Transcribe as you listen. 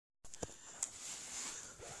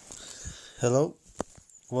Hello.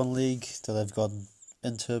 One league that I've gotten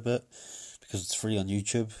into a bit because it's free on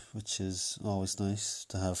YouTube, which is always nice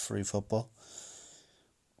to have free football,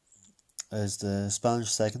 is the Spanish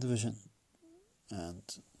Second Division. And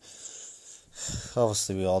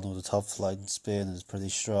obviously, we all know the top flight in Spain is pretty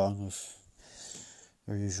strong with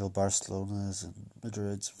your usual Barcelonas and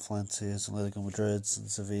Madrids and Valencias and Atletico Madrids and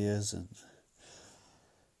Sevillas and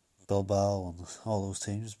Bilbao and all those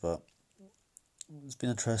teams. But it's been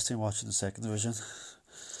interesting watching the Second Division,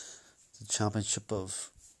 the championship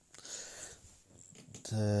of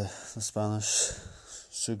the Spanish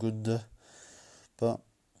Segunda, but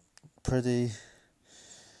pretty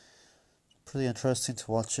interesting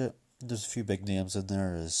to watch it. There's a few big names in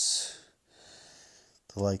there, as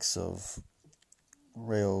the likes of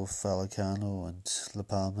Rayo Vallecano and La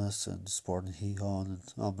Palmas and Sporting Gijón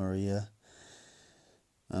and Almeria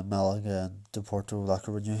and Malaga and Deportivo La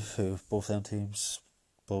Coruña, who both them teams,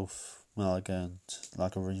 both Malaga and La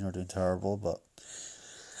Coruña, are doing terrible, but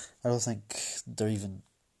I don't think they're even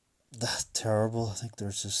that terrible. I think there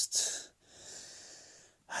is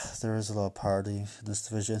a lot of parity in this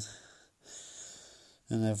division,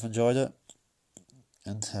 and I've enjoyed it,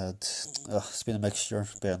 and it's been a mixture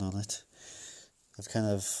betting on it. I've kind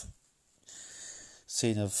of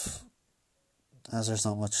seen as there's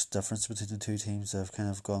not much difference between the two teams, I've kind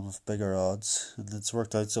of gone with bigger odds, and it's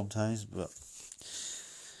worked out sometimes, but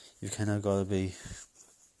you've kind of got to be,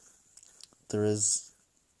 there is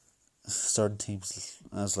certain teams,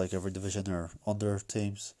 as like every division, are under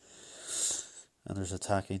teams, and there's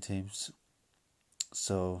attacking teams.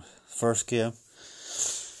 So, first game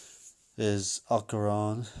is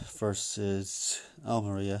Alcoran versus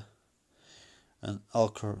Almeria, and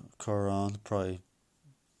Alcoran, probably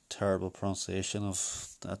terrible pronunciation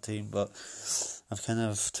of that team, but I've kind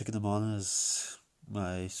of taken them on as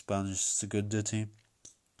my Spanish Segunda team,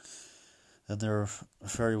 and they're a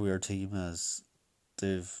very weird team, as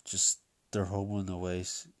their home and away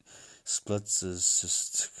splits is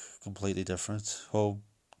just completely different. Home,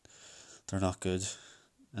 they're not good,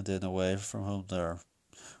 and then away from home, they're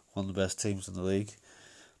one of the best teams in the league.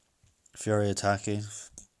 Very attacking.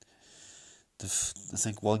 I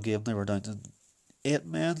think one game they were down to 8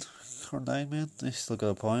 men or 9 men. They still got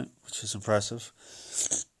a point, which is impressive.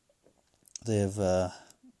 They've, I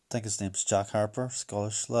think his name's Jack Harper,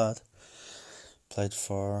 Scottish lad. Played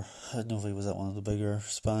for, I don't know if he was at one of the bigger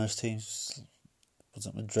Spanish teams. Was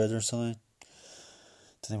it Madrid or something?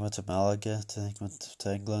 Then he went to Malaga. Then he went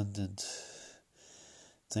to England, and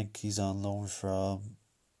I think he's on loan from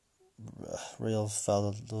Real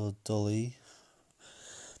Valladolid.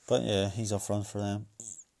 But yeah, he's up front for them.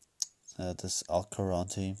 This Alcoran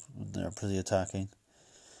team, they're pretty attacking.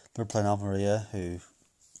 They're playing Almeria, who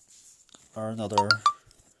are another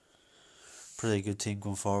pretty good team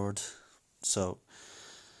going forward. So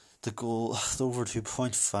the over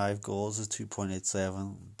 2.5 goals is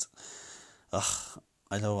 2.87.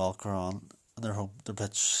 I know Alcoran, their home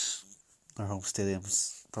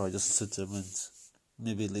stadiums probably doesn't suit them, and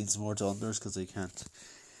maybe it leans more to unders because they can't.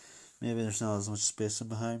 Maybe there's not as much space in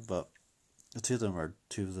behind, but the two of them are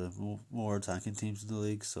two of the more attacking teams in the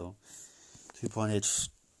league, so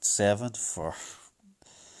 2.87 for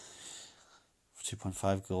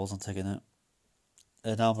 2.5 goals, I'm taking it.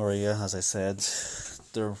 In Almeria, as I said,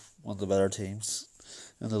 they're one of the better teams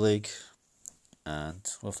in the league, and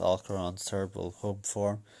with Alcaran's terrible home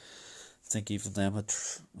form, I think even them, I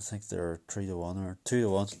think they're 3-1 or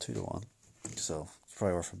 2-1, so it's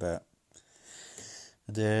probably worth a bet.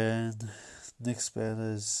 And then next bet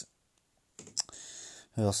is,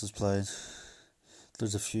 who else is playing?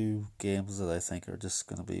 There's a few games that I think are just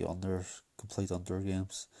going to be complete under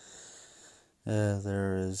games.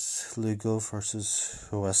 There is Lugo versus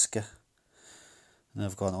Huesca, and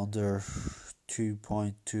I've gone under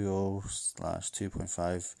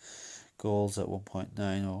 2.20/2.5 goals at 1.90.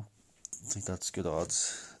 I think that's good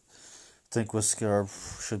odds. I think Huesca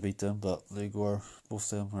should beat them, but Lugo,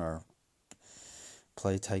 both of them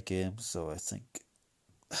play tight games, so I think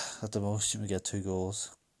at the most you may get 2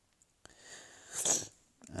 goals.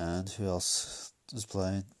 And who else is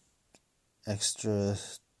playing? Extra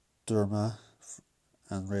Durma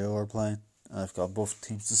and Rayo are playing. I've got both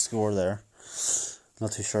teams to score there.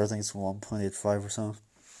 Not too sure, I think it's 1.85 or something.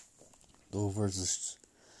 The overs is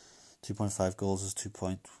 2.5 goals is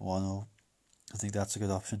 2.10. I think that's a good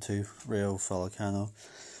option too. Rayo Vallecano,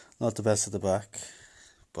 not the best at the back,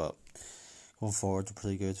 but going forward they're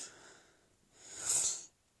pretty good.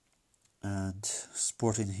 And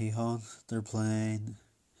Sporting Gijón, they're playing.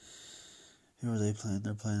 Who are they playing?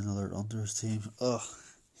 They're playing another unders team.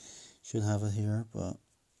 Should have it here, but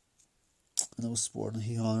I know Sporting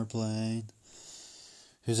Gijon are playing.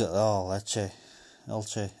 Who's it? Oh, Elche,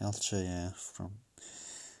 yeah, from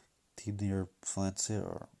team near Valencia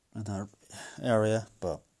or in that area,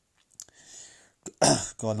 but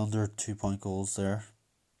got under 2 point goals there.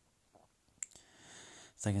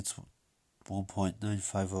 I think it's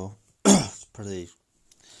 1.950. It's pretty.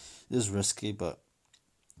 It is risky, but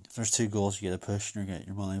if there's 2 goals, you get a push and you get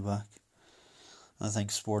your money back. And I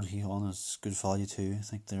think Sporting Gijon is good value too. I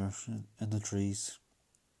think they're in the trees.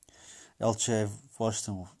 Elche, I've watched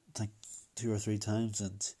them, I think, 2 or 3 times,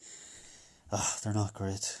 and they're not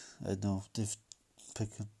great. I know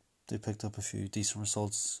picked up a few decent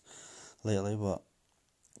results lately, but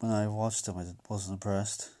when I watched them, I wasn't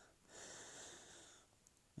impressed.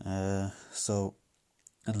 So,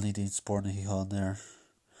 and leading Sporting Gijon there,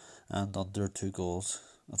 and under 2 goals.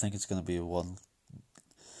 I think it's going to be a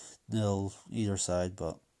 1-0 either side,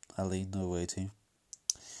 but I lean no way team.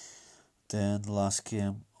 Then the last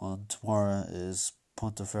game on tomorrow is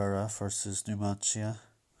Pontevedra versus Numancia.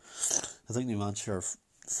 I think Numancia are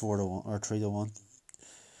 4-1 or 3-1.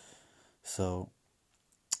 So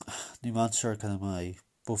Numancia are kind of my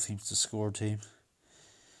both teams to score team.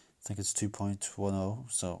 I think it's 2.10,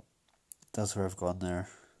 so that's where I've gone there.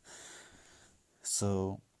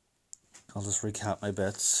 So I'll just recap my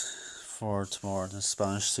bets for tomorrow in the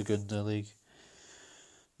Spanish Segunda League.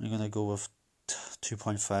 I'm going to go with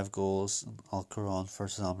 2.5 goals in Alcoran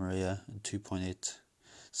versus Almeria and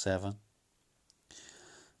 2.87.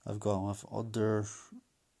 I've gone with under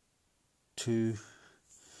two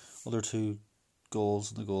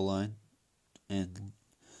goals in the goal line in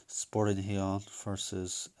Sporting Gijon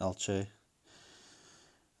versus Elche. I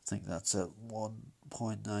think that's at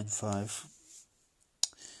 1.95.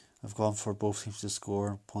 I've gone for both teams to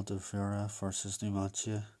score Pontevedra versus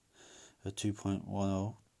Numancia at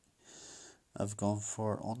 2.10. I've gone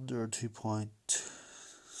for under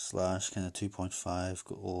 2.5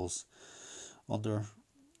 goals under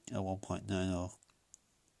at 1.90.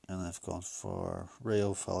 And I've gone for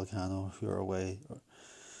Rayo Vallecano, who are away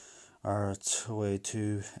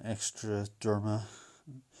to Extra Derma.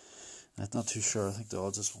 I'm not too sure. I think the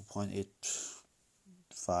odds is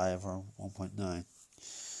 1.85 or 1.9.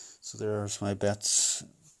 So there's my bets.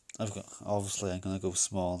 I'm going to go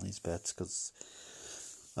small in these bets because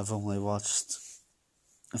I've only watched.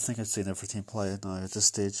 I think I've seen every team play now at this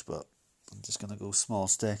stage, but I'm just going to go small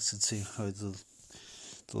stakes and see how the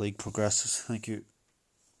league progresses. Thank you.